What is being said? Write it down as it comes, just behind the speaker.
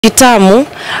Itamu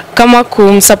kama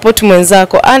kumsupport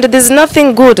mwenzako, and there's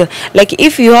nothing good like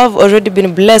if you have already been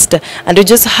blessed and you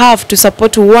just have to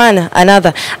support one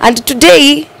another. And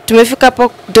today tumefika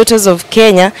hapo Daughters of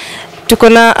Kenya, tuko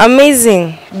na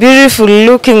amazing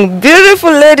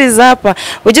beautiful ladies hapa.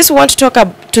 We just want to talk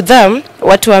to them,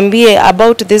 watuambie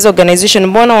about this organization,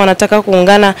 mbona wanataka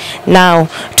kuungana nao.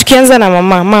 Tukianza na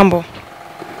mama, mambo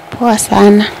poa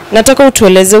sana. Nataka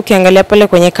utueleze, ukiangalia pale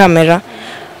kwenye kamera,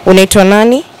 unaitwa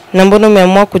nani na mbona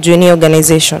umeamua kujoin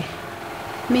organization?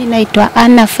 Mimi naitwa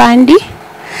Anna Fandi,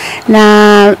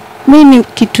 na mimi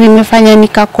kitu imefanya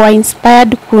nikakuwa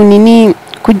inspired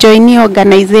kujoin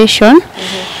organization.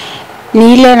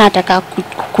 Ni ile nataka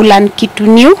kulan kitu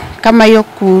new kama hiyo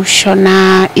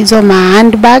kushona hizo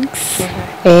handbags.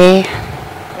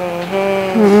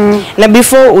 Na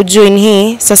before ujoin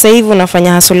hii, sasa hivi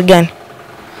unafanya hustle gani?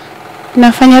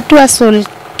 Nafanya tu hustle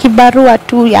kibarua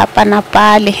tu hapa na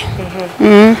pale.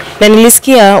 Na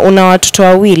nilisikia una watoto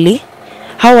wawili.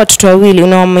 Hao watoto wawili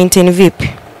unawa maintain vipi?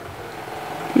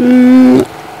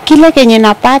 Kile kenye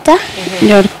napata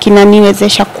ndio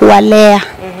kinaniwezesha kuwalea.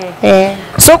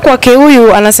 So kwake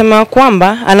huyu anasema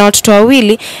kwamba ana watoto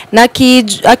wawili, na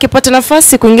akipata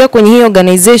nafasi kuingia kwenye hii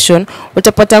organization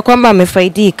utapata kwamba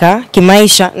amefaidika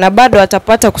kimaisha na bado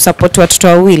atapata kusupport watoto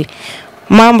wawili.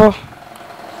 Mambo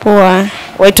poa.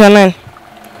 Waitwa nani?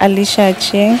 Alisha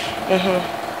Che.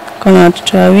 Kuna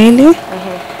watoto wawili.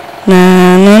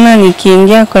 Na naona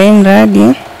nikiingia kwa hii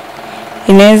mradi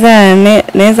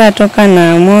inaweza toka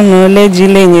na more knowledge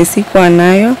ile yenye sikuwa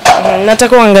nayo.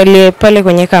 Nataka uangalie pale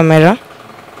kwenye kamera.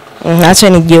 Acha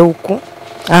nije huku.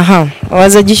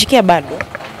 Waza jishikia bado.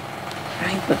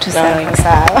 Haiko tu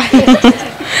sawa.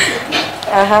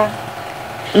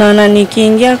 Naona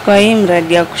nikiingia kwa hii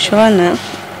mradi ya kushona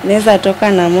naweza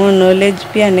toka na more knowledge,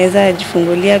 pia naweza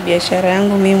jifungulia biashara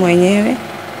yangu mimi mwenyewe.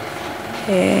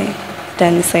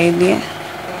 Itanisaidia.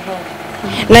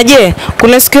 Na je,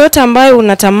 kuna siku yote ambayo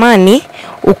unatamani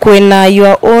ukuwe na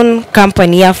your own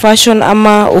company ya fashion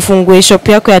ama ufungue shop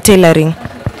yako ya tailoring?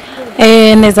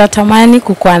 Naweza tamani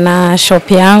kukuwa na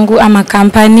shop yangu ama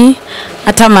company,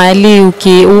 hata mahali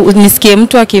nisikie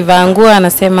mtu akivaa nguo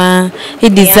anasema hii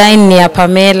design ni ya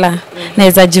Pamela.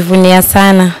 Naweza jivunia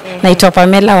sana. Naitwa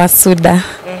Pamela wa Suda.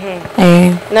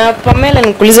 Na Pamela,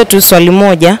 nikuulize tu swali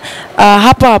moja.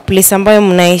 Hapa place ambayo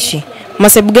mnaishi,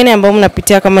 masaibu gani ambayo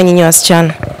mnapitia kama nyinyi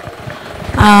wasichana?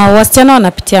 Wasichana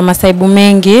wanapitia masaibu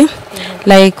mengi.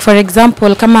 Like for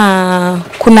example, kama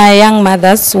kuna young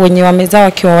mothers wenye wamezaa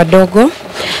wakiwa wadogo,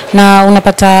 na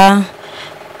unapata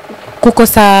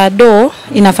kukosa do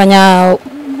inafanya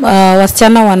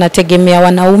wasichana wanategemea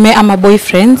wanaume ama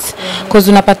boyfriends.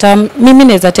 Cause unapata mimi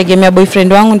naweza tegemea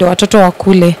boyfriend wangu ndio watoto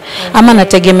wakule, ama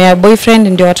nategemea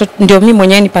boyfriend ndio mimi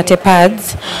mwenyewe nipate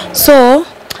pads. So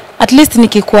at least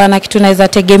nikikuwa na kitu naweza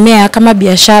tegemea kama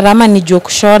biashara ama nijue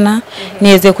kushona,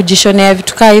 niweze kujishonea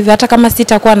vitu kama hivi, hata kama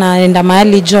sitakuwa naenda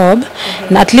mahali job,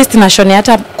 na at least nashonea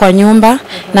hata kwa nyumba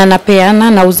na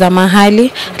napeana na uza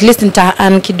mahali, at least nita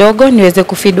kidogo niweze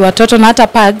kufeed watoto, na hata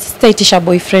pads sitaitisha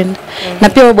boyfriend. Na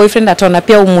pia boyfriend ataona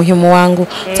pia umuhimu wangu,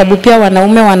 sababu pia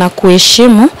wanaume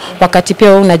wanakuheshimu wakati pia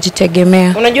wewe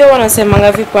unajitegemea. Unajua wanasema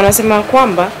ngapi? Wanasema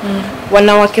kwamba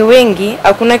wanawake wengi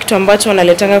hakuna kitu ambacho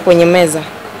wanaletanga kwenye meza,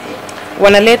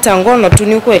 wanaleta ngono tu.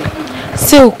 Ni ukweli?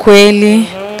 Si ukweli.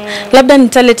 Labda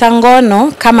nitaleta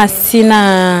ngono kama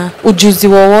sina ujuzi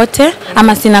wowote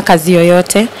ama sina kazi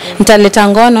yoyote. Nitaleta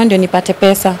ngono ndio nipate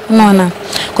pesa. Unaona?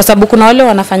 Kwa sababu kuna wale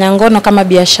wanafanya ngono kama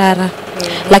biashara.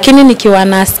 Lakini nikiwa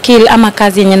na skill ama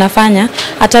kazi yenye nafanya,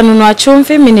 atanunua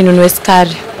chumvi, mimi ninunue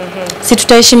sukari. Si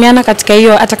tutaheshimiana katika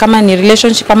hiyo, hata kama ni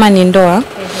relationship ama ni ndoa.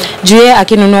 Juu yeye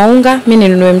akinunua unga, mimi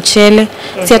ninunue mchele,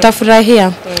 si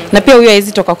atafurahia. Na pia huyo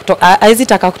haizi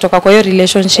taka kutoka kwa hiyo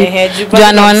relationship. Juu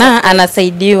anaona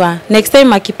anasaidiwa. Next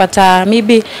time akipata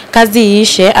maybe kazi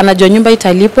iishe, anajua nyumba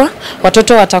italipwa,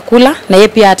 watoto watakula, na yeye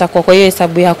pia atakuwa kwa hiyo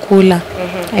hesabu ya kula.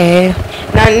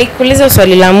 Na nikuulize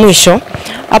swali la mwisho.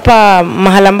 Hapa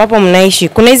mahala ambapo mnaishi,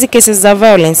 kuna hizi cases za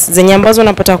violence zenye ambazo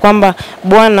unapata kwamba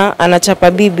bwana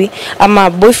anachapa bibi ama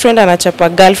boyfriend anachapa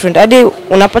girlfriend, hadi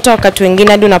unapata wakati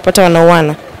wengine hadi unapata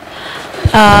wanauana?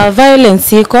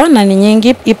 Violence iko na ni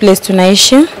nyingi hii place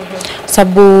tunaishi.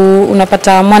 Sababu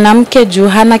unapata mwanamke juu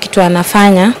hana kitu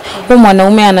anafanya, huyu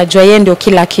mwanaume anajua yeye ndio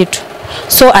kila kitu.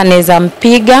 So anaweza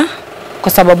mpiga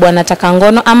kwa sababu anataka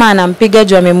ngono, ama anampiga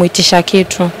juu amemuitisha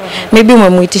kitu. Maybe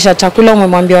umemuitisha chakula,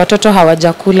 umemwambia watoto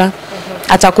hawajakula,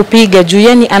 atakupiga juu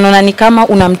yeye anaona ni kama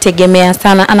unamtegemea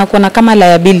sana, anakuona kama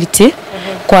liability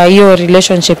kwa hiyo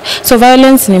relationship. So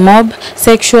violence ni mob,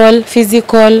 sexual,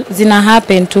 physical, zina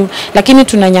happen tu, lakini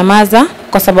tunanyamaza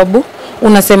kwa sababu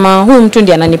unasema huyu mtu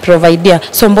ndiye ananiprovidea,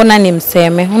 so mbona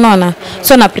nimseme, unaona?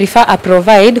 So na prefer a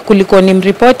provide kuliko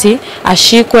nimripoti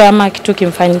ashikwe ama kitu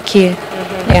kimfanyikie.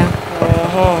 Yeah.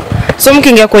 So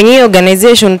mkiingia kwenye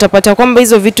organization utapata kwamba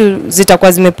hizo vitu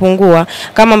zitakuwa zimepungua.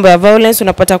 Kama mambo ya violence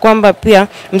unapata kwamba pia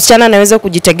msichana anaweza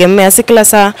kujitegemea, si kila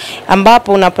saa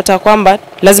ambapo unapata kwamba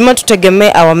lazima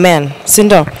tutegemee our men, si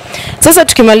ndio? Sasa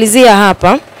tukimalizia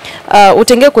hapa,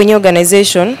 utenge kwenye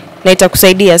organization na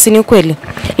itakusaidia, si ni kweli?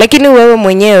 Lakini wewe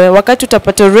mwenyewe wakati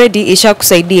utapata already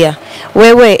ishakusaidia,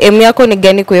 wewe aim yako ni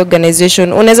gani kwa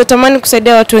organization? Unaweza tamani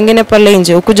kusaidia watu wengine pale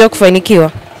nje ukuja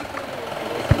kufanikiwa?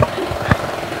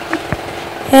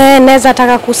 Naweza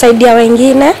taka kusaidia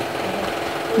wengine.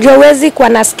 Jua huwezi kuwa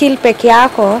na skill peke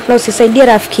yako na usisaidie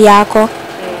rafiki yako.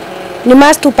 Ni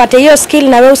must upate hiyo skill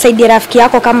na wewe usaidie rafiki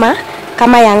yako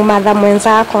kama young mother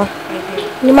mwenzako.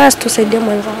 Ni must usaidie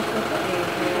mwenzako.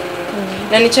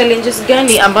 Na ni challenges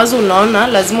gani ambazo unaona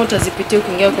lazima utazipitia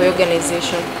ukiingia kwa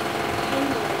organization?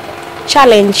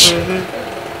 Challenge.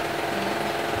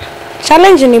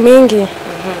 Challenge ni mingi.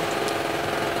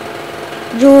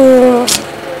 Juu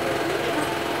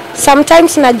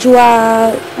sometimes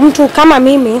najua mtu kama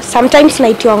mimi, sometimes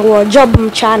naitiwa nguo job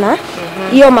mchana,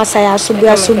 hiyo masaa ya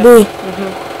asubuhi.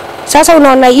 Sasa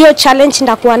unaona hiyo challenge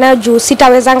ndakuwa nayo juu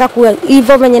sitawezanga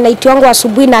hivyo venye naitiwa nguo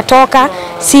asubuhi natoka,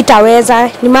 sitaweza.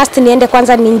 Ni must niende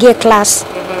kwanza niingie class.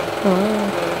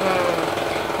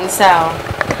 Ni sawa.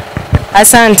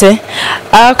 Asante.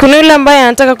 Kuna yule ambaye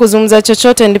anataka kuzungumza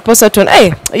chochote ndiposa tu.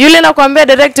 Yule nakwambia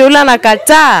director yule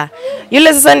anakataa.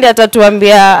 Yule sasa ndiye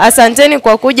atatuambia asanteni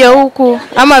kwa kuja huku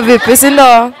ama vipi, si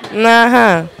ndio?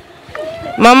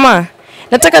 Mama,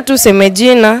 nataka tu useme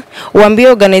jina, uambie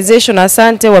organization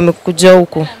asante wamekuja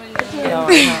huku.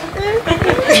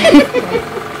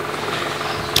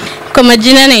 Kwa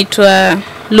majina naitwa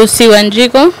Lucy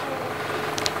Wanjiko.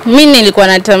 Mimi nilikuwa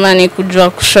natamani kujua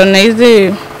kushona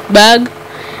hizi bag.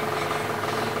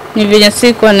 Ni vile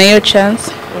sikuwa na hiyo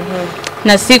chance.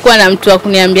 Na sikuwa na mtu wa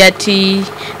kuniambia ati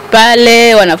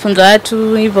pale wanafunza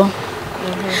watu hivyo.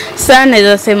 Sana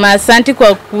naweza sema asante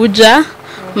kwa kuja.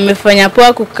 Mmefanya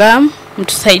poa kukaa,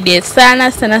 mtusaidie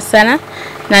sana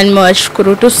na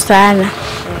nimewashukuru tu sana.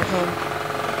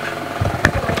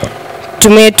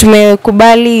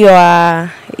 Tumekubali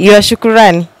your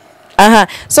shukrani.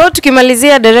 So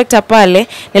tukimalizia director pale,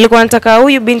 nilikuwa nataka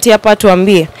huyu binti hapa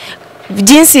tuambie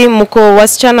jinsi mko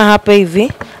wasichana hapa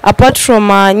hivi, apart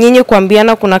from nyinyi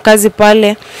kuambiana kuna kazi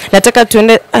pale, nataka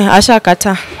tuende asha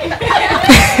kata.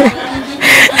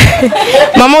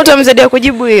 Mama utamsaidia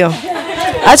kujibu hiyo?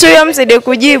 Acha huyo amsaidie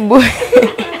kujibu.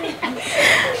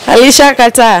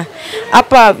 Alishakataa.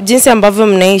 Hapa jinsi ambavyo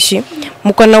mnaishi,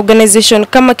 mko na organization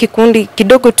kama kikundi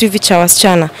kidogo tu hivi cha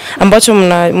wasichana ambacho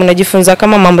mnajifunza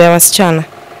kama mambo ya wasichana.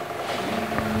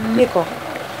 Niko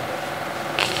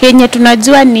Kenya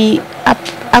tunajua ni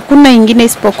hakuna ingine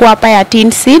isipokuwa hapa ya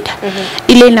Teen Seed.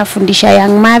 Ile inafundisha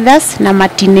young mothers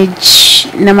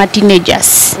na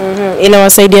teenagers.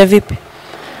 Inawasaidia vipi?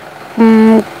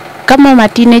 Kama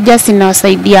teenagers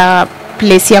inawasaidia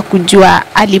place ya kujua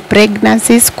early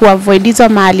pregnancies, kuavoid hizo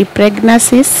early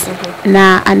pregnancies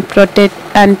na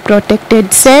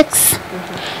unprotected sex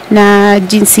na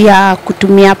jinsi ya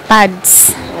kutumia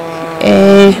pads.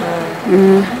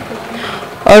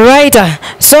 Alright.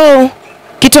 So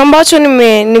kitu ambacho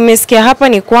nimesikia hapa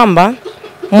ni kwamba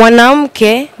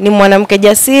mwanamke ni mwanamke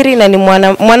jasiri na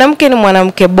mwanamke ni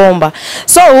mwanamke bomba.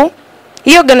 So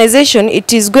hii organization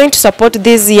it is going to support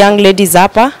these young ladies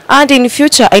hapa, and in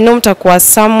future I know mtakuwa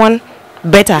someone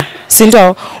better.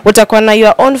 Sindio? Utakuwa na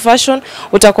your own fashion,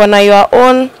 utakuwa na your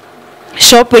own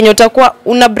shop yenye utakuwa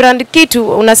una brand kitu,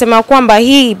 unasema kwamba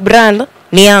hii brand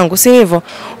ni yangu, si hivyo?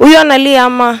 Huyo analia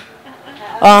ama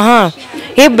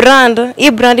hii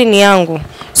brand ni yangu.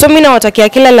 So mimi nawatakia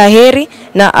kila laheri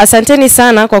na asanteni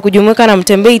sana kwa kujumuika na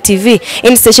Mutembei TV.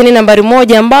 Hii station nambari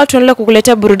 1 ambao tunaendelea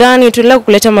kukuletea burudani, tunaendelea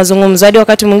kukuletea mazungumzo hadi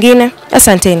wakati mwingine.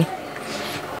 Asanteni.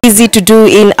 Easy to do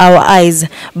in our eyes,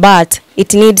 but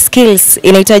it needs skills.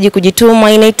 Inahitaji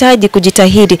kujituma, inahitaji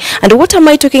kujitahidi. And what am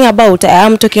I talking about? I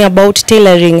am talking about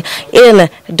tailoring in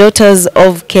Daughters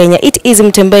of Kenya. It is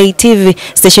Mutembei TV,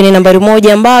 station nambari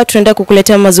 1 ambao tunaendelea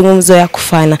kukuletea mazungumzo ya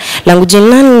kufana. Langu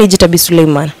jina ni Jitabi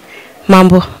Suleiman.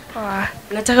 Mambo?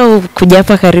 Nataka kuja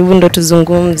hapa karibu ndo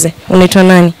tuzungumze. Unaitwa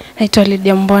nani? Naitwa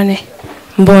Lydia Mbone.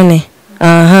 Mbone.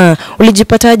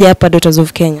 Ulijipataje hapa Daughters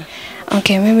of Kenya?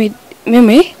 Okay,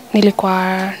 mimi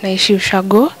nilikuwa naishi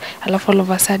Ushago, alafu all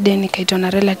of a sudden nikaitwa na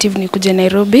relative nikuje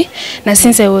Nairobi, na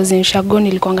since I was in Ushago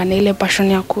nilikuwa na ile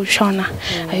passion ya kushona.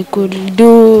 I could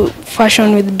do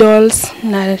fashion with dolls,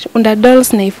 na unda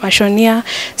dolls na ifashionia.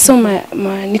 So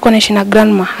nilikuwa naishi na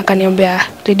grandma, akaniambia,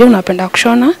 "Lady, unapenda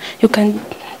kushona, you can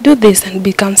do this and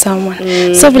become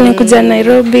someone." So vile nikuja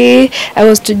Nairobi, I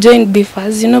was to join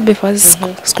BIFAS, you know BIFAS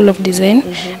School of Design,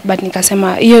 but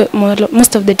nikasema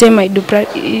most of the time I do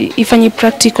ifanye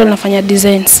practical, nafanya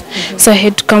designs. So I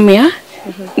had to come here,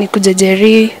 nikuja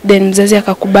Jerry, then mzazi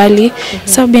akakubali.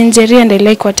 So I've been Jerry and I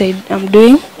like what I'm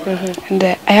doing, and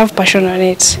I have passion on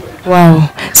it. Wow.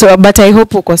 So but I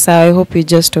hope uko sawa. I hope you're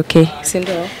just okay.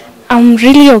 I'm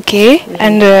really okay,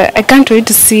 and I can't wait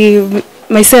to see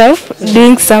myself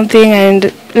doing something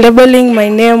and labeling my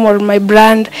name or my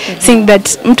brand, saying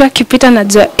that mtu akipita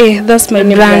najua that's my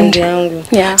brand.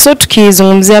 Yeah. So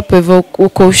tukizungumzia hapo hivyo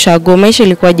uko Ushago, maisha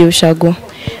ilikuwaje Ushago?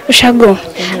 Ushago,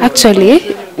 actually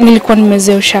nilikuwa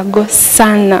nimezoea Ushago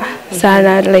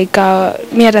sana like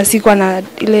mimi hata sikuwa na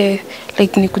ile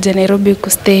like nikuja Nairobi ku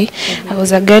stay. I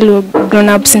was a girl who grown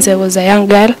up since I was a young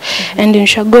girl, and in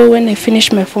Ushago when I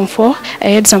finished my form 4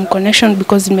 I had some connection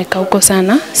because nimekaa huko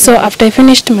sana. So after I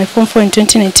finished my form 4 in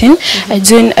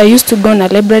 2019 I used to go on a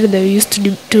library that we used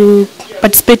to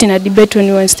participate in a debate when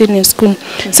we were still in school.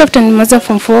 So after nimaliza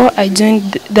form 4 I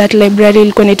joined that library,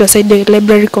 ilikuwa inaitwa Side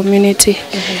Library Community.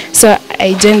 So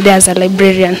I joined there as a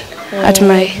librarian at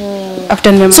my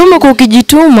after my So umekuwa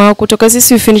ukijituma kutoka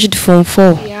sisi we finished form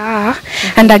 4. Yeah,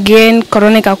 and again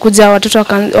corona ikakuja, watoto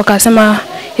wakasema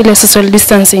ile social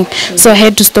distancing, so I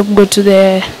had to stop go to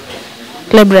the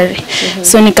library.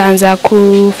 So nikaanza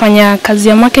kufanya kazi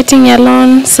ya marketing ya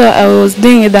loan. So I was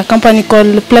doing with a company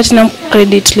called Platinum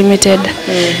Credit Limited,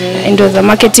 and it was a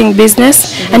marketing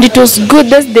business, and it was good.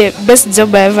 That's the best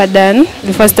job I ever done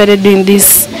before I started doing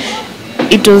this.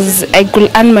 It was, I could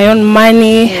earn my own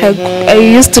money.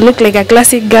 I used to look like a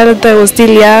classic girl that I was still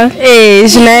young.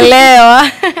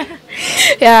 Shinaelewa.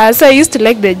 Yeah, so I used to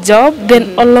like the job. Then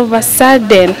all of a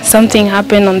sudden, something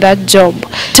happened on that job.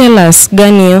 Tell us,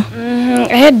 gani?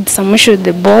 I had some issue with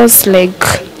the boss. Like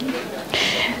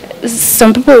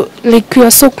some people, like we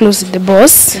were so close with the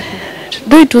boss.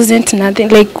 Though it wasn't nothing,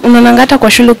 like unanangata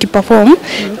kwa shule ukiperform,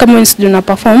 kama unsidu na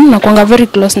perform na kuanga very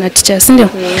close na teachers, ndio.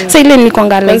 So ile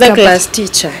nilikuanga like a class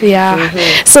teacher. Yeah.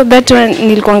 So that one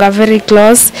nilikuanga very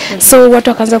close. So watu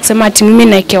wakaanza kusema ati mimi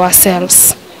naekewa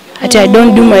sales. Ati I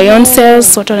don't do my own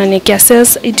sales, watu wananiekea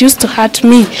sales. It used to hurt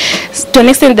me to an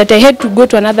extent that I had to go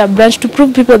to another branch to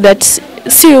prove people that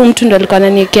si mtu ndo alikuwa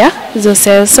ananiekea hizo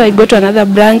sales. So I go to another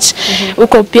branch.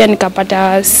 Huko pia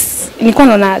nikapata, nilikuwa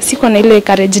naona siko na ile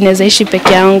courage naweza ishi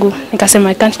peke yangu. Nikasema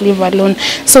I can't live alone.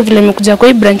 So vile nimekuja kwa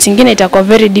hii branch nyingine itakuwa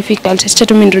very difficult. Acha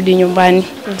tu mimi nirudi nyumbani.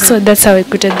 So that's how I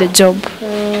quitted the job.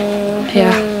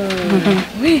 Yeah.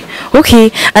 Okay,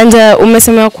 and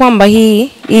umesema kwamba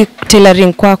hii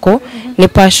tailoring kwako ni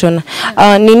passion.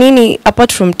 Ni nini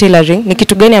apart from tailoring, ni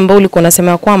kitu gani ambao ulikuwa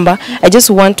unasema kwamba I just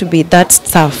want to be that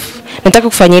stuff? Nataka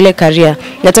kufanya ile career.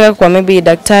 Nataka kuwa maybe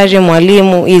daktari,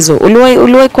 mwalimu, hizo.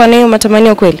 Uliwahi kuwa nayo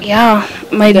matamanio kweli? Yeah,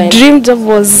 my dream job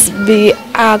was be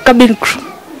a cabin crew.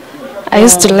 I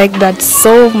used to like that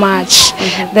so much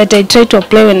that I tried to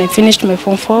apply when I finished my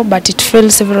form 4, but it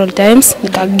failed several times.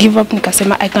 Nika give up,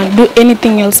 nikasema I can't do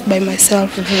anything else by myself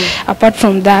apart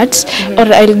from that,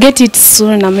 or I'll get it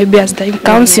soon, and maybe as time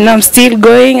comes, you know, I'm still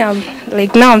going.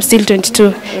 Like now I'm still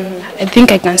 22. I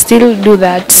think I can still do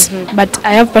that, but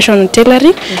I have passion on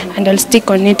tailoring, and I'll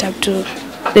stick on it up to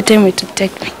the time it will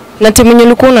take me. Na timu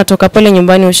ulikuwa unatoka pale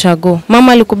nyumbani Ushago,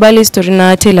 mama alikubali story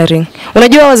na tailoring?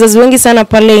 Unajua wazazi wengi sana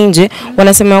pale nje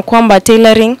wanasema kwamba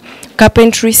tailoring,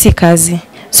 carpentry si kazi.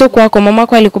 So kwako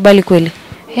mamako alikubali kweli?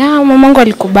 Yeah, mamangu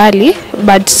alikubali,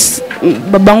 but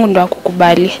babangu ndo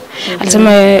hakukubali.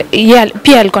 Alisema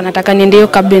pia alikuwa anataka niende hiyo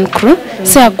cabin crew.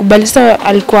 So akubali. So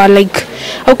alikuwa like,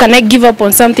 how can I give up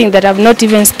on something that I've not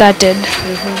even started?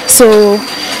 So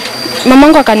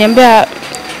mamangu akaniambia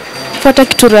fuata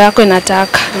kitu yako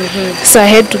inataka. So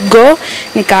I had to go.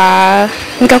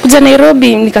 Nikakuja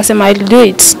Nairobi, nikasema I'll do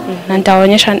it. Na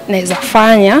nitaonyesha naweza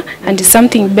fanya, and it's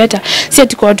something better. Si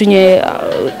ati kwa watu nye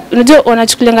unajua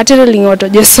wanachukulia tailoring watu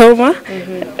jesoma.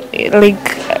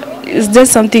 Like it's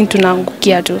just something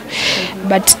tunaangukia tu.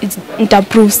 But it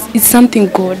proves it's something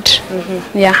good.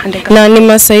 Yeah. Na ni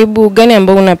masaibu gani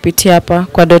ambao unapitia hapa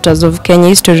kwa Daughters of Kenya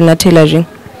history na tailoring?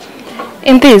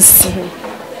 In this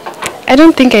I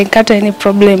don't think I got any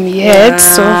problem yet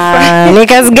so far. Ni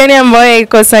kazi gani ambayo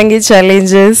iko sangi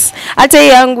challenges? Hata hii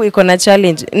yangu iko na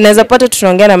challenge. Naweza pata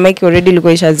tunaongea na mic already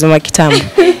ilikuwa ishazima kitambo.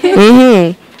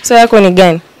 So yako ni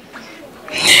gani?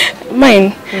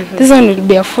 mine. This one will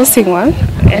be a forcing one,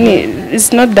 and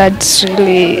it's not that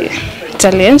really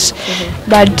challenge,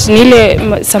 but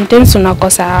nile sometimes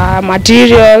unakosa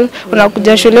material,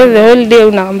 unakuja shule the whole day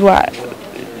unaambiwa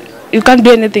you can't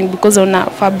do anything because una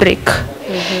fabric.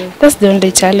 That's the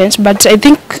only challenge, but I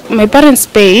think my parents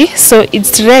pay, so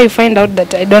it's rare you find out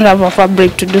that I don't have a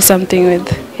fabric to do something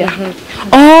with. Yeah.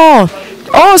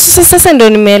 Sasa ndo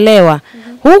nimeelewa.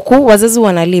 Huku wazazi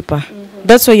wanalipa.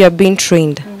 That's why you are being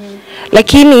trained.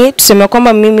 Lakini tuseme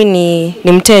kwamba mimi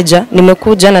ni mteja,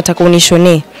 nimekuja nataka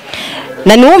unishonee.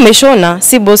 Na ni wewe umeshona,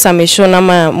 si boss ameshona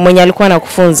ama mwenye alikuwa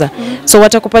anakufunza. So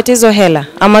watakupatia hizo hela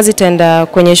ama zitaenda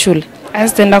kwenye shule?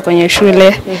 Azitaenda kwenye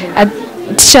shule.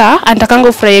 Teacher anataka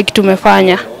ufurahie kitu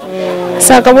umefanya.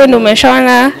 Sasa kama ndio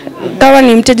umeshona, kama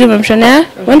ni mteja umemshonea,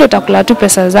 wewe ndio utakula tu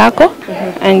pesa zako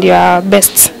and your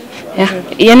best. Yeah.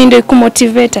 Yani ndio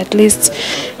kumotivate at least.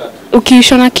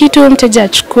 Ukishona kitu mteja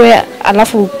achukue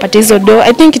alafu upate hizo do,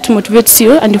 I think it motivates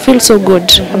you and you feel so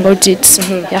good about it.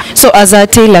 Yeah. So as a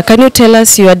tailor, can you tell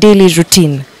us your daily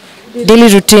routine?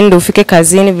 Daily routine ndio ufike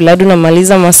kazini viladu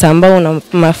unamaliza masaa ambao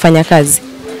unafanya kazi.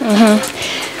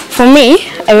 For me,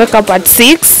 I wake up at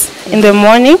 6 in the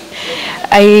morning.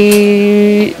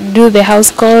 I do the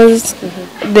house calls,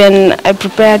 then I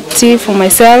prepare tea for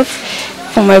myself,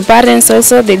 for my parents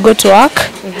also, they go to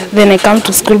work, then I come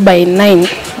to school by 9.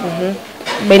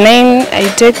 By 9, I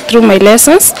take through my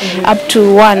lessons up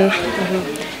to 1.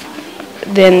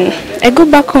 Then I go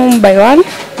back home by 1,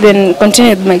 then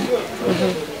continue with my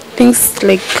things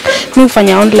like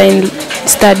mufanya online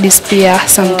studies pia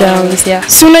sometimes. Yeah.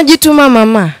 So unajituma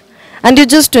mama, and you're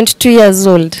just 22 years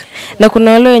old. Na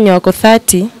kuna wale wenye wako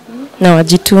 30 na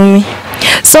wajitumi.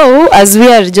 So as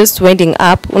we are just winding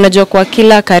up, unajua kwa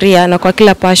kila career na kwa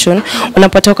kila passion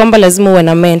unapata kwamba lazima uwe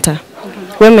na mentor.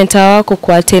 Wewe mentor wako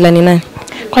kwa tailor ni nani?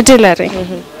 Kwa tailoring.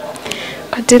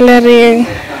 Kwa tailoring,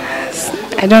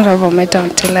 I don't have a mentor on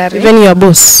tailoring. Even your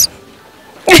boss.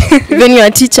 Even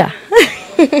your teacher.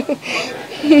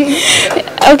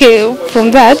 Okay,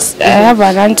 from that, I have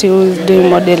an auntie who is doing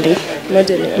modeling.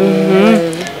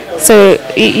 So,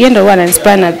 you know what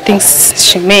inspired her things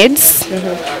she made.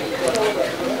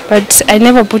 But I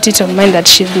never put it on mind that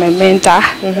she's my mentor.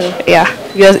 Yeah.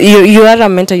 You are a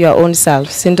mentor your own self,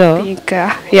 sindo?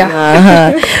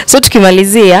 Yeah. So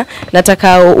tukimalizia,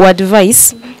 nataka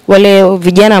advice wale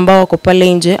vijana ambao wako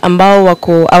pale nje ambao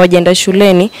wako hawajaenda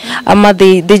shuleni ama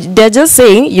they're just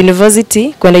saying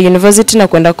university, kwenda university na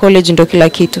kwenda college ndio kila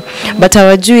kitu. But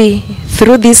hawajui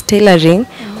through this tailoring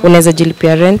unaweza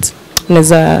jilipia rent,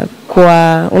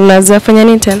 unaweza fanya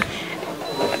nini tena?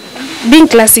 Being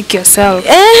classic yourself.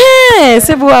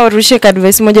 Sebu warushe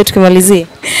advice moja tukimalizia.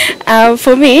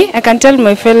 For me, I can tell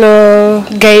my fellow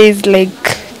guys like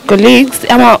colleagues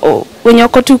ama wenye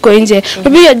wako tu kwa nje,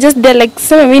 maybe you're just there like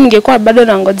sema mimi ningekuwa bado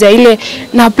nangoja ile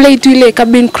na apply tu ile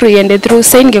cabin crew and through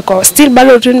saying ningekuwa still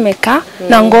bado tu nimekaa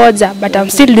na ngoja, but I'm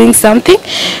still doing something.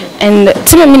 And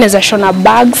sema mimi naweza shona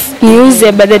bags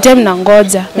niuze by the time na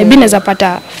ngoja, maybe naweza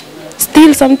pata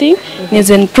still something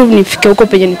niweze improve nifike huko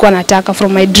penye nilikuwa nataka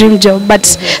from my dream job, but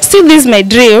still this is my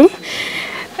dream.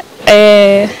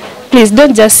 Please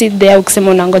don't just sit there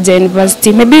ukisema unangoja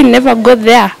university, maybe you never go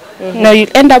there. Now you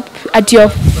end up at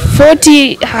your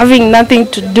 40 having nothing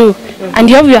to do, and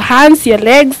you have your hands, your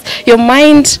legs, your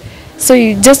mind, so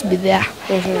you just be there.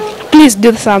 Please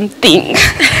do something.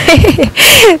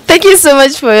 Thank you so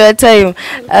much for your time.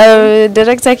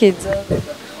 Director Kids.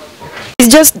 It's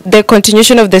just the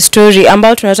continuation of the story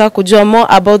ambao tunataka kujua more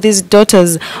about these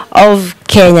daughters of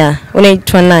Kenya.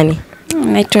 Unaitwa nani?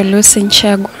 Naitwa Lucy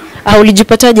Nchagu.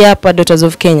 Ulijipataje hapa Daughters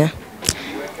of Kenya?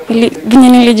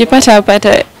 Nilijipata hapa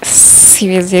hata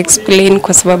siwezi explain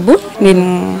kwa sababu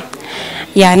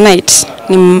ya night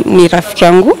ni rafiki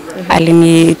yangu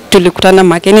tulikutana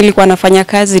Makeni, nilikuwa nafanya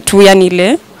kazi tu yani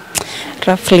ile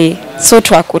roughly, so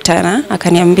tukakutana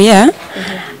akaniambia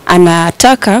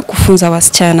anataka kufunza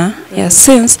wasichana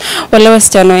since wale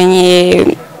wasichana wenye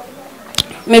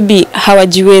maybe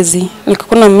hawajiwezi.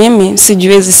 Nikakuna mimi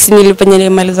sijiwezi, si nilifanya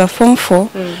nilimaliza form 4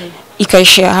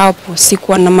 ikaishia hapo,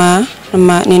 sikuwa na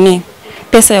nini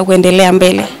pesa ya kuendelea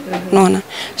mbele, unaona.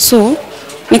 So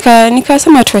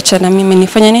nikasema tuachana mimi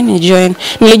nifanye nini,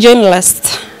 nilijoin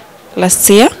last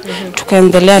year,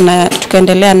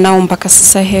 tukaendelea nao mpaka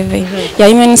sasa hivi.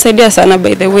 Imenisaidia sana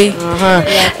by the way.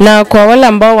 Na kwa wale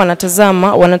ambao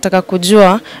wanatazama wanataka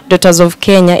kujua Daughters of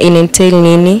Kenya entail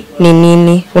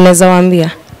nini, unaweza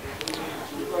waambia?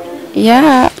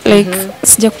 Like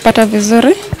sijakupata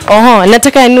vizuri.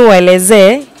 Nataka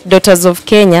niwaelezee Daughters of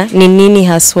Kenya ni nini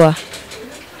haswa.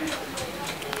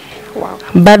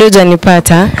 Bado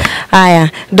janipata. Haya,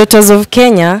 Daughters of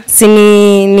Kenya si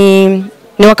ni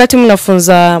wakati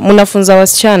mnafunza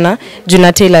wasichana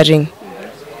juna tailoring.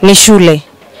 Ni shule.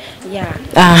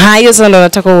 Yeah. Hiyo sasa ndo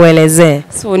nataka uelezee.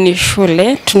 So ni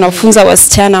shule tunafunza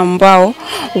wasichana ambao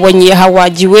wenye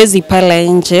hawajiwezi pale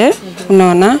nje,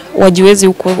 unaona, wajiwezi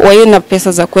huko, wana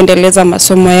pesa za kuendeleza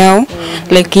masomo yao,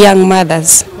 like young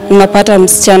mothers. Unapata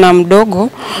msichana mdogo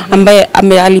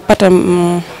ambaye alipata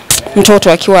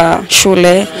mtoto akiwa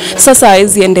shule, sasa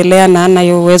hawezi endelea na ana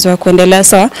uwezo wa kuendelea,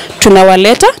 sawa,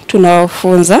 tunawaleta,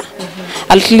 tunawafunza,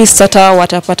 at least hata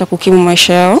watapata kukimu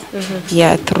maisha yao.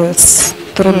 Yeah, through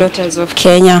Daughters of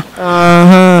Kenya.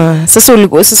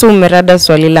 Sasa umerada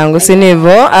swali langu, si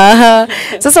ndivyo?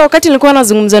 Sasa wakati nilikuwa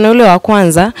nazungumza na yule wa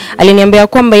kwanza, aliniambia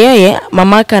kwamba yeye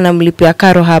mamaka anamlipia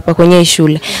karo hapa kwenye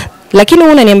shule. Lakini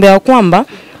unaniambia kwamba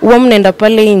huwa mnaenda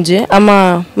pale nje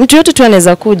ama mtu yote tu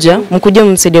anaweza kuja, mkuje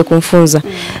msaidie kumfunza.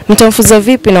 Mtamfunza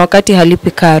vipi na wakati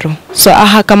halipi karo? So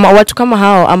kama watu kama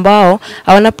hao ambao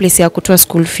hawana place ya kutoa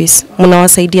school fees,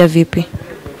 mnawasaidia vipi?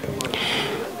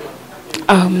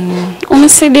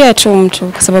 Unasaidia tu mtu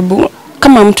kwa sababu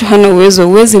kama mtu hana uwezo,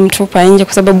 uwezi mtupa nje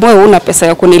kwa sababu wewe una pesa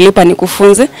ya kunilipa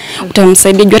nikufunze,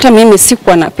 utamsaidia. Hata mimi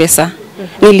sikuwa na pesa,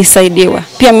 nilisaidiwa.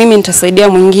 Pia mimi nitasaidia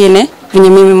mwingine venye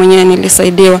mimi mwenyewe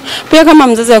nilisaidiwa. Pia kama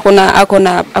mzazi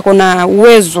akona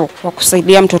uwezo wa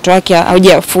kusaidia mtoto wake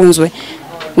aje afunzwe,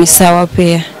 ni sawa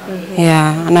pia.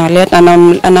 Yeah,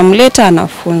 anamleta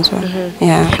anafunzwa.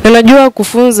 Yeah. Unajua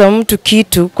kufunza mtu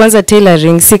kitu, kwanza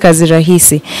tailoring si kazi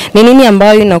rahisi. Ni nini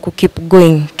ambayo ina keep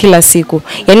going kila siku?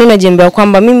 Yaani unajiambia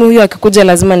kwamba mimi huyu akikuja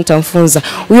lazima nitamfunza.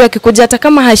 Huyu akikuja hata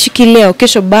kama hashiki leo,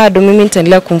 kesho bado mimi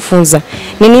nitaendelea kumfunza.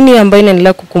 Ni nini ambayo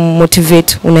inaendelea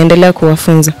kukumotivate unaendelea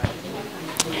kuwafunza?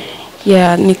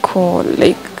 Yeah, niko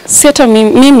like seta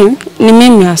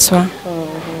mimi haswa.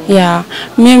 Yeah,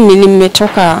 mimi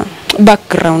nimetoka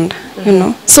background, you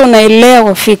know. So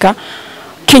naelewa fika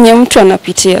Kenya mtu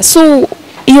anapitia. So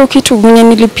hiyo kitu mwenye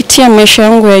nilipitia maisha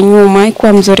yangu ya nyuma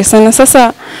haikuwa mzuri sana.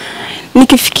 Sasa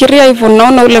nikifikiria hivyo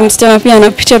naona ule msichana pia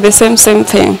anapitia the same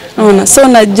thing. Unaona? So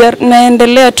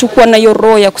naendelea tu kuwa na hiyo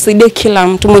roho ya kusaidia kila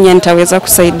mtu mwenye nitaweza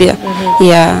kusaidia.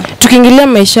 Yeah. Tukiingilia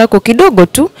maisha yako kidogo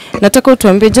tu, nataka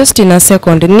utuambie just in a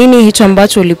second, nini hicho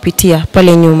ambacho ulipitia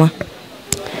pale nyuma?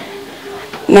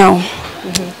 Now,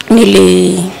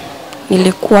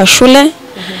 nilikuwa shule,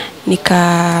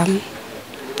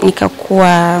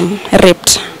 nikakuwa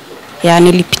raped. Ya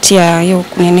nilipitia hiyo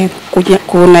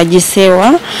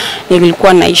kunajisewa,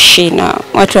 nilikuwa naishi na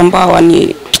watu ambao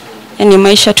yani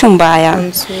maisha tu mbaya.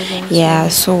 Yeah,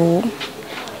 so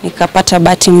nikapata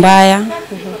bahati mbaya.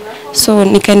 So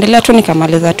nikaendelea tu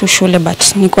nikamaliza tu shule,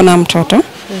 but niko na mtoto. Yeah,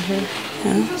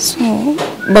 so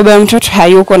baba ya mtoto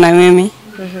hayuko na mimi.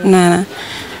 Na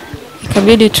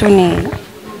ikabidi tu ni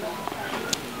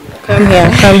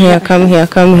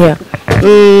come here.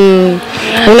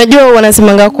 Unajua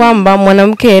wanasemanga kwamba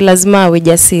mwanamke lazima awe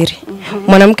jasiri.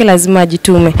 Mwanamke lazima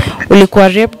ajitume. Ulikuwa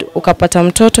raped, ukapata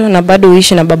mtoto na bado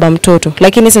uishi na baba mtoto.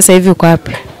 Lakini sasa hivi uko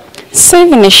wapi? Sasa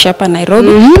hivi naishi hapa Nairobi.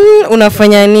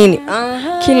 Unafanya nini?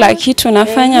 Kila kitu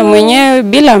nafanya mwenyewe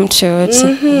bila mtu yote.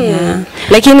 Yeah.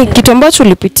 Lakini kitu ambacho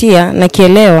ulipitia na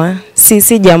kielewa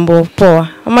si jambo poa.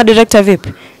 Ama director vipi?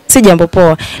 Si jambo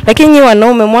poa. Lakini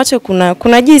wanaume mwache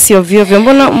kuna jinsi ovyo.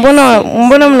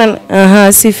 Mbona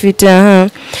mna si fit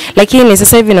Lakini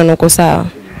sasa hivi nanuko sawa.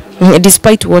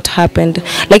 Despite what happened.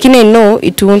 Lakini I know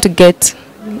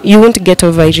you won't get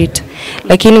over it.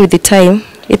 Lakini with the time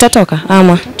itatoka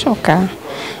ama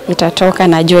itatoka,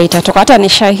 najua itatoka. Hata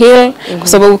nisha heal kwa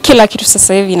sababu kila kitu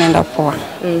sasa hivi inaenda poa.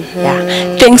 Yeah.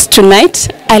 Thanks tonight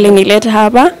alinileta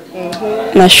hapa.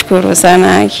 Nashukuru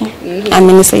sana haki.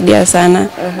 Amenisaidia sana.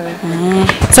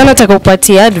 Sana nataka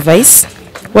upatie advice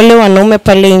wale wanaume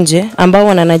pale nje ambao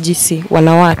wananajisi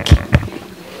wanawake.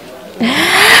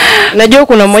 Najua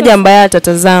kuna mmoja ambaye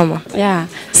atatazama. Yeah.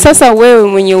 Sasa wewe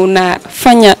mwenye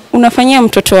unafanyia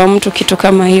mtoto wa mtu kitu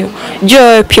kama hiyo, jua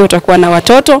wewe pia utakuwa na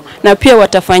watoto na pia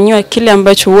watafanywa kile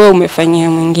ambacho wewe umefanyia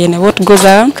mwingine. What goes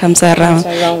around comes around.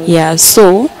 Yeah,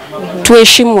 so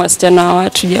tuheshimu wasichana wa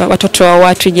watu, watoto wa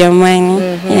watu jamani.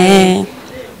 Yeah.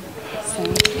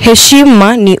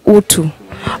 Heshima ni utu.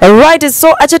 Alright, so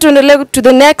acha tuendelee to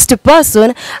the next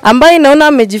person ambaye naona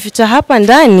amejificha hapa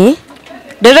ndani.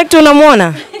 Director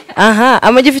unamwona?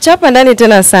 Amejificha hapa ndani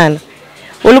tena sana.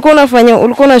 Ulikuwa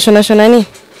unashona nini?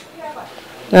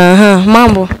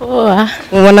 Mambo. Poa.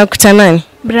 Wanakuta nani?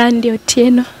 Brandi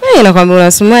Otieno. Nakwambia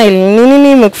una smile.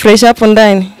 Nini imekufresh hapo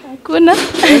ndani? Hakuna.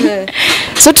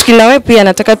 So tukinawe pia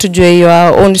nataka tujue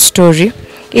your own story.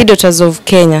 Daughters of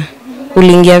Kenya.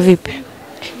 Uliingia vipi?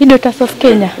 Daughters of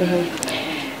Kenya.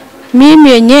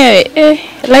 Mimi yenyewe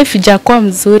life ijakuwa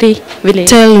mzuri vile.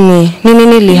 Tell me,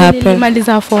 nini li happen?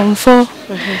 Nilimaliza form 4.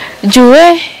 Juu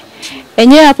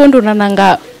yenyewe hapo ndo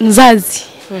nananga mzazi.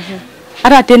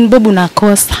 Hata ten bobu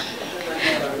nakosa.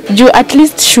 Juu at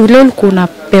least shule ulikuwa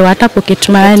unapewa hata pocket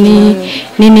money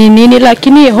nini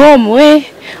lakini home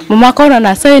mamako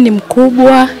na sasa ni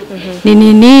mkubwa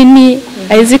nini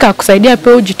haizika kusaidia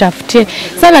pia ujitafutie.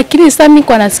 Sasa lakini sasa mimi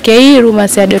kwa nasikia hii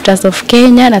rumors ya Daughters of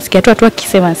Kenya, nasikia tu watu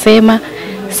wakisema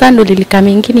sasa ndo lilika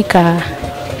mingi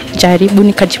nikajaribu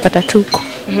nikajipata tuko.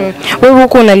 Wewe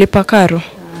huko unalipa karo?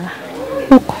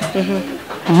 Huko.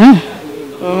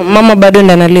 Mama bado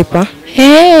ndo analipa?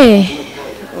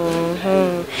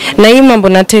 Na hii mambo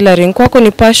na tailoring kwako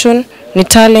ni passion, ni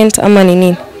talent ama ni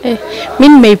nini?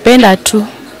 Mimi nimeipenda tu.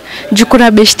 Juu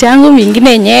kuna beshte yangu mingine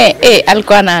yenyewe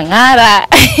alikuwa anang'ara.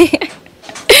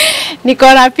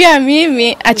 Nikaona pia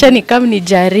mimi acha nikam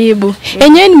nijaribu.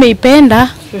 Yenyewe nimeipenda.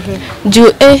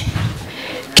 Juu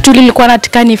kitu nilikuwa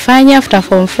nataka nifanye after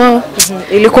form 4.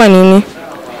 Ilikuwa nini?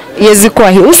 Yezi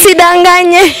kwa hii.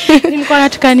 Usidanganye. Nilikuwa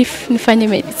nataka nifanye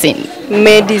medicine.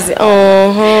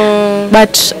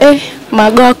 But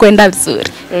magoa kwenda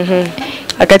vizuri.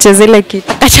 Akacheza ile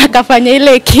kitu. Akafanya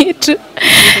ile kitu.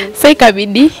 Sasa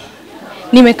ikabidi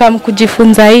nimekam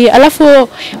kujifunza hii. Alafu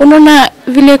unaona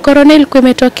vile corona ilikuwa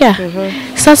imetokea.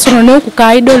 Sasa unaona huku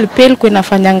ka idol pia ilikuwa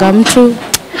inafanyanga mtu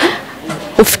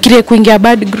ufikirie kuingia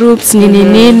bad groups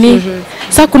nini.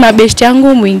 Sasa kuna best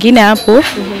yangu mwingine hapo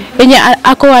yenye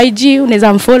ako IG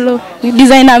unaweza mfollow. Ni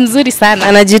designer mzuri sana.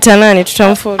 Anajiita nani?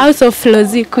 Tutamfollow. House of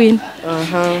Flozy Queen.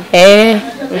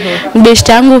 Best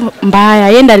yangu mbaya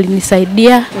yenda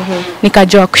alinisaidia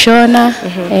nikajua kushona.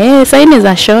 Sasa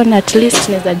inaweza shona at least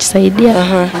naweza jisaidia.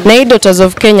 Na hii Daughters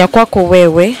of Kenya kwako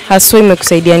wewe haswa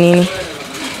imekusaidia nini?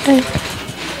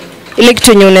 Ile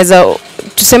kitu yenye unaweza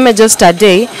tuseme just a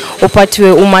day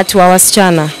upatiwe umati wa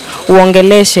wasichana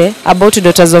uongeleshe about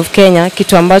Daughters of Kenya,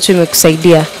 kitu ambacho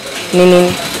imekusaidia ni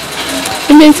nini?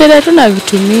 Imenisaidia tu na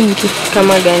vitu mingi.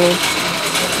 Kama gani?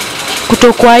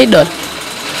 Kutokuwa idol.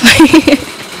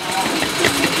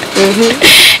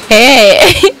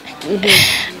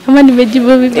 Kama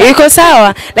nimejibu vipi? Iko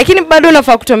sawa, lakini bado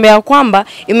unafaa kutombea kwamba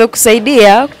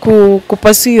imekusaidia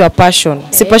kupursue your passion.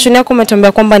 Si passion yako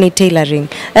umetombea kwamba ni tailoring.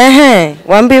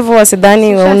 Waambie hivyo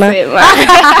wasidhani wauna.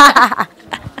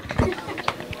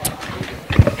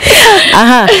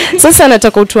 Sasa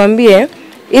nataka utuambie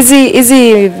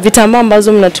hizi vitambaa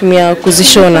ambazo mnatumia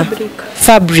kuzishona.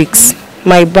 Fabrics.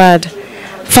 My bad.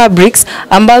 Fabrics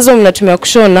ambazo mnatumia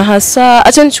kushona hasa.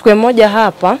 Acha nichukue moja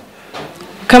hapa.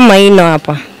 Kama ino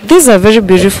hapa. This is a very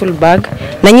beautiful bag.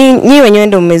 Na nyinyi wenyewe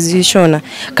ndio mmezishona.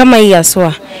 Kama hii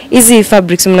aswa. Hizi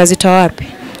fabrics mnazitoa wapi?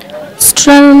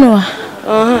 Tunanunua.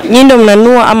 Nyinyi ndio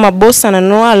mnanunua ama boss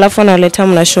ananunua alafu analeta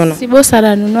mnashona? Si boss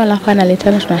ananunua alafu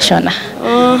analeta tunashona.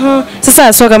 Sasa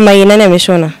aswa kama hii nani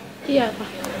ameshona? Hii hapa.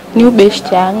 Ni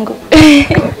ubeshte yangu.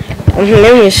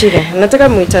 Leo nimeshika. Nataka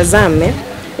muitazame.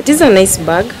 It is a nice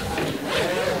bag.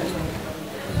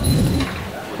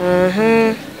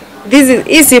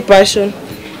 This is passion.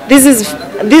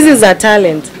 This is a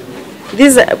talent.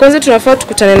 Kwanza tunafaa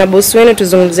tukutane na boss wenu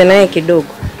tuzungumze naye kidogo.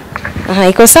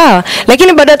 Iko sawa.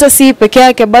 Lakini bado hata si peke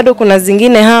yake, bado kuna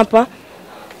zingine hapa.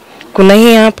 Kuna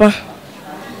hii hapa.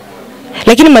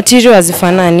 Lakini material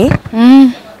hazifanani.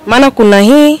 Maana kuna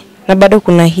hii na bado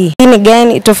kuna hii. Hii ni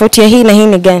gani? Tofauti ya hii na hii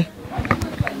ni gani?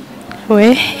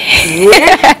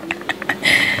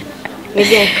 Ni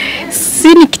gani? Si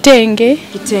ni kitenge.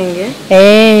 Kitenge.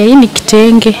 Hii ni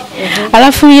kitenge.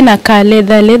 Alafu hii inakaa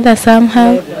leather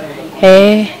somehow.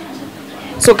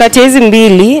 So kati ya hizi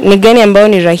mbili ni gani ambayo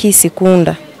ni rahisi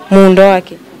kuunda muundo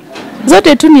wake?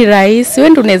 Zote tu ni rahisi. Wewe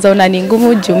ndio unaweza ona ni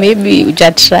ngumu juu maybe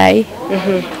hujatry.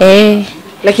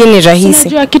 Lakini ni rahisi.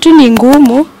 Unajua kitu ni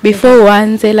ngumu before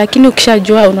uanze, lakini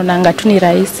ukishajua unaonanga tu ni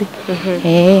rahisi.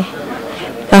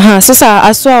 Sasa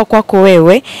aswa kwako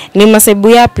wewe ni masaibu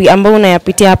yapi ambayo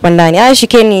unayapitia hapa ndani?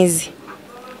 Shikeni hizi.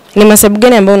 Ni masaibu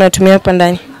gani ambayo unatumia hapa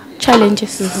ndani?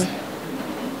 Challenges.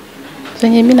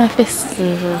 Zenye mimi na face.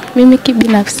 Mimi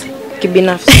kibinafsi.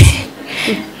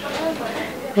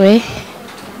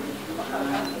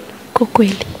 Kwa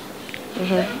kweli.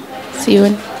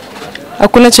 Sioni.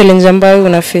 Hakuna challenge ambayo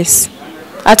una face.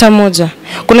 Hata moja.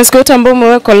 Kuna siku yote ambayo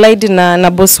umeweka collide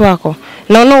na boss wako.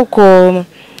 Naona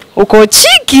uko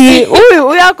chiki.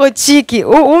 Huyu yako chiki.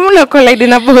 Una collide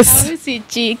na boss. Mimi si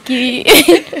chiki.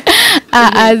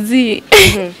 Azi.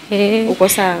 Uko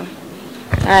sawa.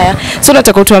 Haya. So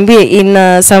nataka utuambie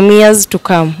in some years to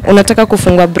come unataka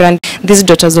kufungua brand These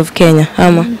Daughters of Kenya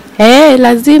ama?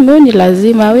 Lazima, ni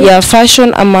lazima wewe. Ya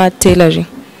fashion ama tailoring?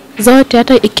 Zote,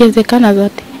 hata ikiwezekana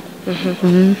zote.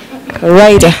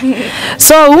 Right.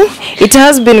 So it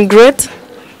has been great.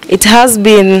 It has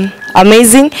been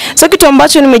amazing. So kitu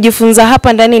ambacho nimejifunza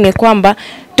hapa ndani ni kwamba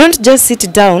don't just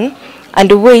sit down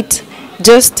and wait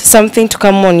just something to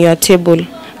come on your table.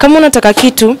 Kama unataka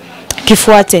kitu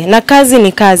kifuate, na kazi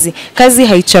ni kazi. Kazi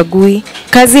haichagui,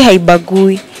 kazi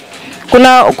haibagui.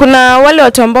 Kuna wale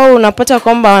watu ambao unapata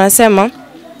kwamba wanasema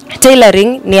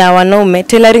tailoring ni ya wanaume,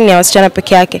 tailoring ni ya wasichana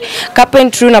peke yake.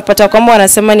 Carpentry unapata kwamba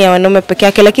wanasema ni ya wanaume peke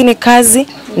yake, lakini kazi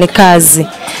ni kazi.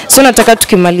 So nataka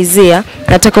tukimalizia,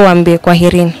 nataka uambie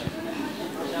kwaherini.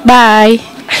 Bye.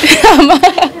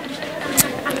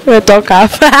 Umetoka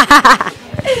hapa.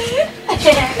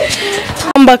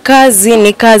 Kwamba kazi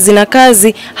ni kazi, na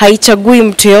kazi haichagui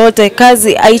mtu yote,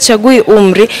 kazi haichagui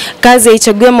umri, kazi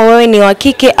haichagui ama wewe ni wa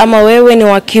kike ama wewe ni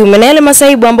wa kiume. Na yale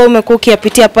masaibu ambayo umekuwa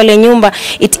ukiyapitia pale nyumba,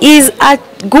 it is a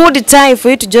good time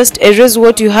for you to just erase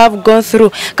what you have gone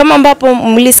through. Kama ambapo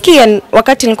mlisikia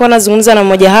wakati nilikuwa nazungumza na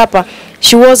mmoja hapa,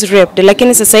 she was raped,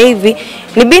 lakini sasa hivi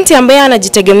ni binti ambaye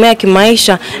anajitegemea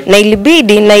kimaisha, na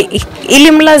ilibidi na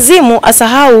ilimlazimu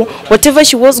asahau whatever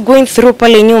she was going through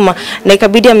pale nyuma, na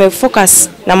ikabidi amefocus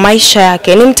na maisha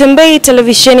yake. Ni Mutembei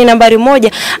televisheni nambari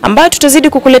 1 ambayo tutazidi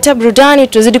kukuletea burudani,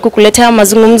 tutazidi kukuletea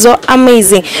mazungumzo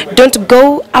amazing. Don't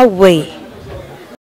go away.